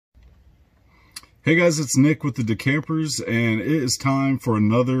Hey guys, it's Nick with the Decampers, and it is time for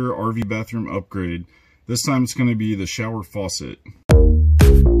another RV bathroom upgrade. This time it's going to be the shower faucet.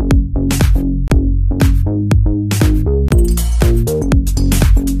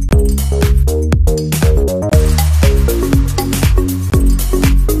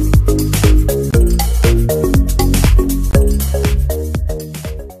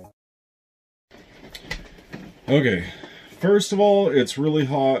 Okay, first of all, it's really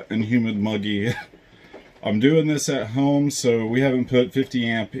hot and humid, muggy. I'm doing this at home, so we haven't put 50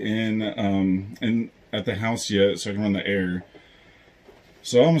 amp in at the house yet, so I can run the air.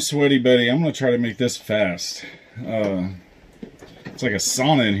 So I'm a sweaty Betty. I'm gonna try to make this fast. It's like a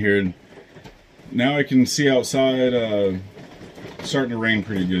sauna in here. Now I can see outside. Starting to rain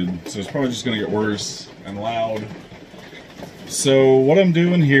pretty good, so it's probably just gonna get worse and loud. So what I'm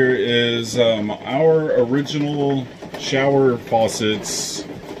doing here is our original shower faucets.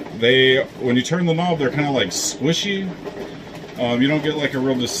 When you turn the knob, they're kind of like squishy. You don't get like a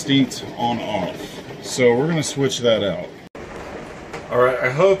real distinct on-off. So we're gonna switch that out. All right,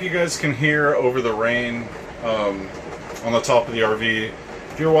 I hope you guys can hear over the rain on the top of the RV.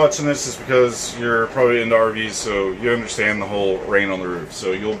 If you're watching this, it's because you're probably into RVs, so you understand the whole rain on the roof,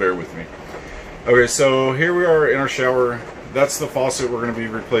 so you'll bear with me. Okay, so here we are in our shower. That's the faucet we're gonna be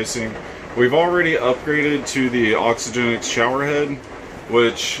replacing. We've already upgraded to the Oxygenics shower head,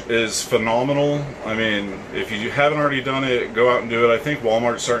 which is phenomenal. I mean, if you haven't already done it, go out and do it. I think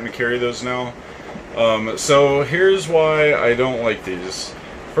Walmart's starting to carry those now. So here's why I don't like these.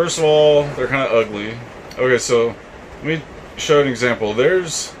 First of all, they're kind of ugly. Okay, so let me show an example. Hang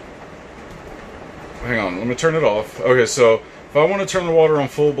on, let me turn it off. Okay, so if I want to turn the water on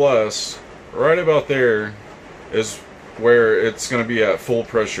full blast, right about there is where it's going to be at full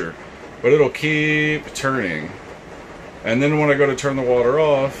pressure. But it'll keep turning. And then when I go to turn the water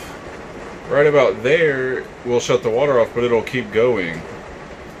off, right about there, we'll shut the water off, but it'll keep going.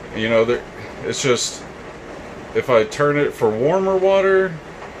 You know, it's just, if I turn it for warmer water,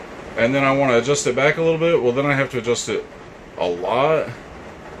 and then I want to adjust it back a little bit, well then I have to adjust it a lot,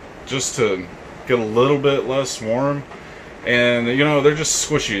 just to get a little bit less warm. And you know, they're just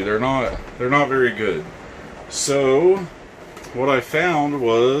squishy, they're not very good. So, what I found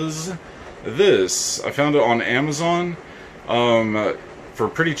was this. I found it on Amazon. For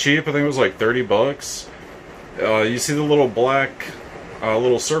pretty cheap. I think it was like 30 bucks. You see the little black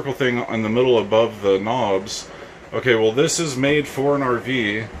little circle thing in the middle above the knobs. Okay, well this is made for an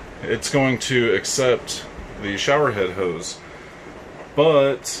RV. It's going to accept the shower head hose.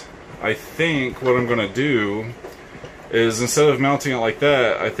 But I think what I'm going to do is, instead of mounting it like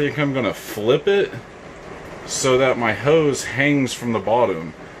that, I think I'm going to flip it so that my hose hangs from the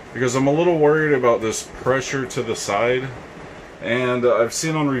bottom. Because I'm a little worried about this pressure to the side. And I've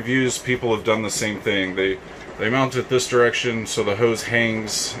seen on reviews people have done the same thing. They mount it this direction so the hose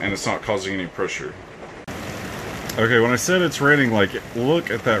hangs and it's not causing any pressure. Okay, when I said it's raining, like, look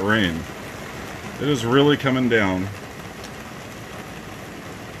at that rain. It is really coming down.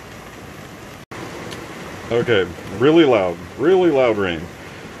 Okay, really loud rain.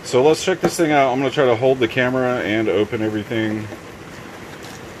 So let's check this thing out. I'm gonna try to hold the camera and open everything.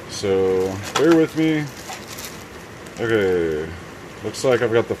 So bear with me. Okay, looks like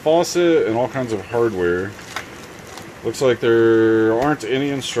I've got the faucet and all kinds of hardware. Looks like there aren't any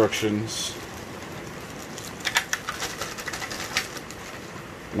instructions.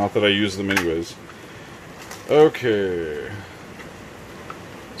 Not that I use them anyways. Okay.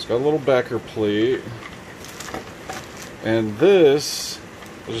 It's got a little backer plate. And this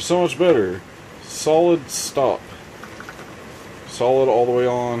is so much better. Solid stop. Solid all the way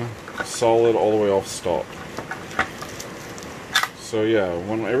on, solid all the way off stop. So yeah,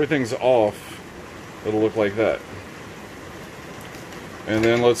 when everything's off, it'll look like that. And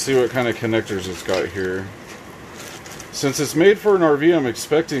then let's see what kind of connectors it's got here. Since it's made for an RV, I'm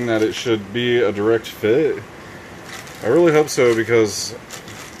expecting that it should be a direct fit. I really hope so, because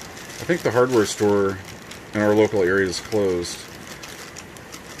I think the hardware store in our local area is closed.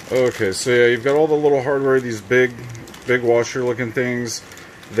 Okay, so yeah, you've got all the little hardware, these big washer looking things.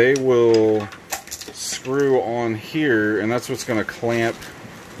 They will screw on here, and that's what's going to clamp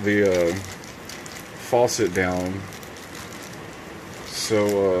the faucet down.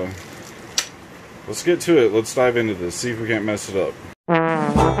 So let's get to it. Let's dive into this, see if we can't mess it up.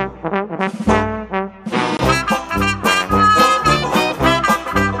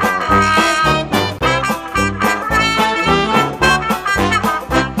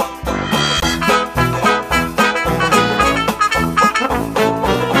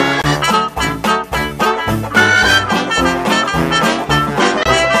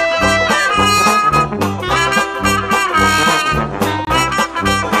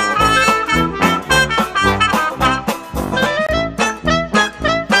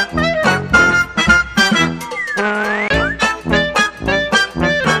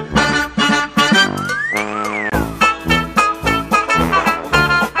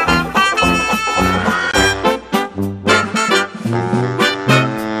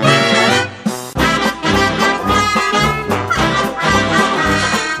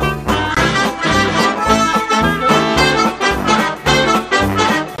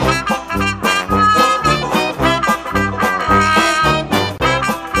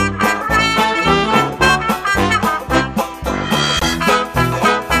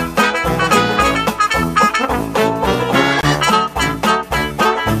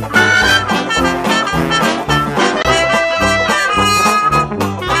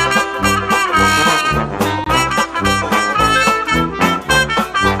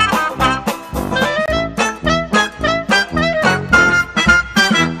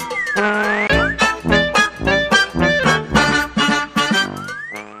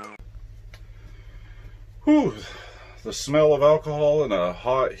 smell of alcohol in a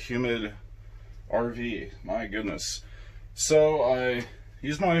hot, humid RV. My goodness. So I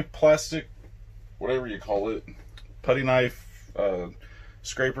used my plastic, whatever you call it, putty knife,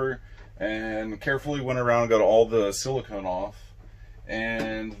 scraper, and carefully went around and got all the silicone off.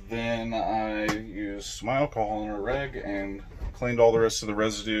 And then I used my alcohol in a rag and cleaned all the rest of the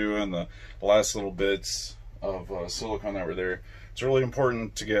residue and the last little bits of silicone that were there. It's really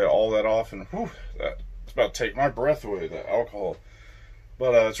important to get all that off, and whew, it's about to take my breath away, that alcohol.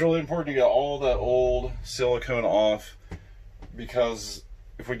 But it's really important to get all that old silicone off, because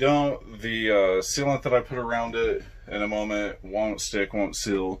if we don't, the sealant that I put around it in a moment won't stick, won't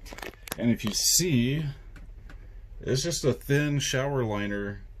seal. And if you see, it's just a thin shower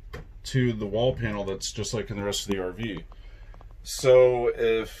liner to the wall panel that's just like in the rest of the RV. So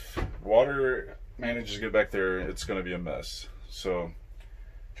if water manages to get back there, it's going to be a mess. So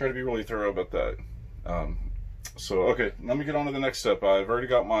try to be really thorough about that. So okay, let me get on to the next step. I've already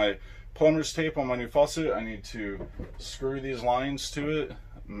got my plumber's tape on my new faucet. I need to screw these lines to it,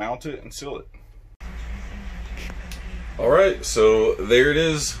 mount it, and seal it. Alright, so there it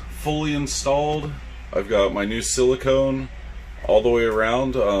is, fully installed. I've got my new silicone all the way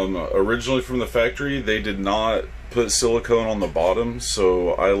around. Originally from the factory, they did not put silicone on the bottom,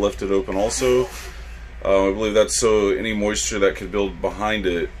 so I left it open also. I believe that's so any moisture that could build behind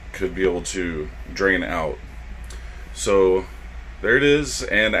it could be able to drain out. So there it is.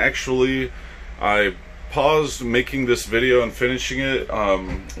 And actually, I paused making this video and finishing it.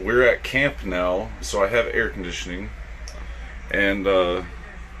 We're at camp now, so I have air conditioning. And there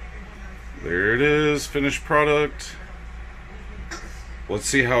it is, finished product. Let's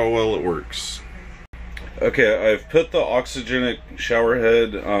see how well it works. Okay, I've put the oxygenic shower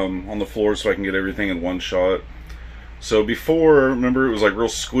head on the floor so I can get everything in one shot. So before, remember, it was like real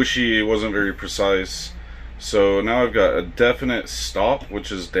squishy, it wasn't very precise. So now I've got a definite stop,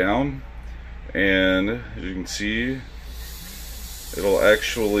 which is down. And as you can see, it'll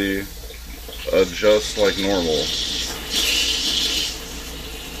actually adjust like normal.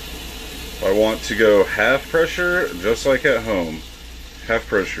 If I want to go half pressure, just like at home, half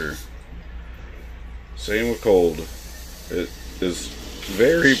pressure. Same with cold. It is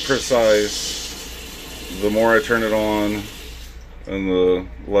very precise. The more I turn it on, and the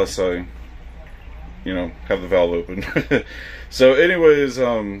less I, have the valve open. So anyways,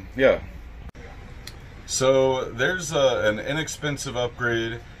 yeah. So there's an inexpensive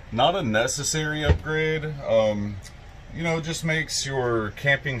upgrade, not a necessary upgrade. It just makes your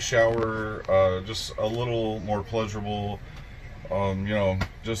camping shower just a little more pleasurable.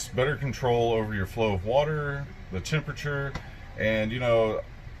 Just better control over your flow of water, the temperature, and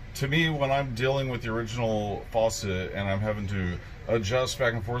to me, when I'm dealing with the original faucet and I'm having to adjust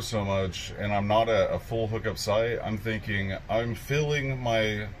back and forth so much, and I'm not at a full hookup site, I'm thinking I'm filling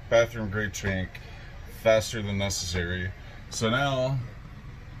my bathroom grade tank faster than necessary. So now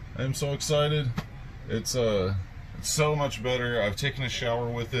I'm so excited. It's so much better. I've taken a shower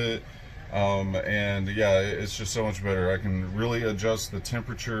with it. And yeah, it's just so much better. I can really adjust the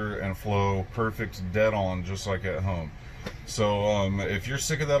temperature and flow perfect, dead on, just like at home. So if you're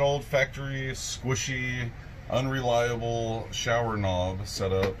sick of that old factory squishy, unreliable shower knob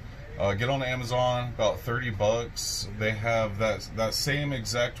setup, get on Amazon, about 30 bucks. They have that same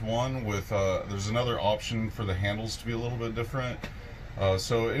exact one with there's another option for the handles to be a little bit different.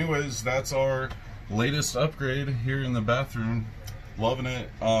 So anyways, that's our latest upgrade here in the bathroom. Loving it.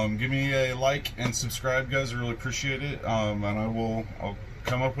 Give me a like and subscribe, guys. I really appreciate it. And I'll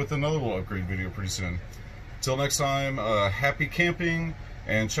come up with another little upgrade video pretty soon. Till next time, happy camping,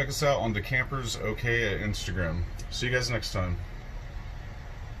 and check us out on The Campers OK at Instagram. See you guys next time.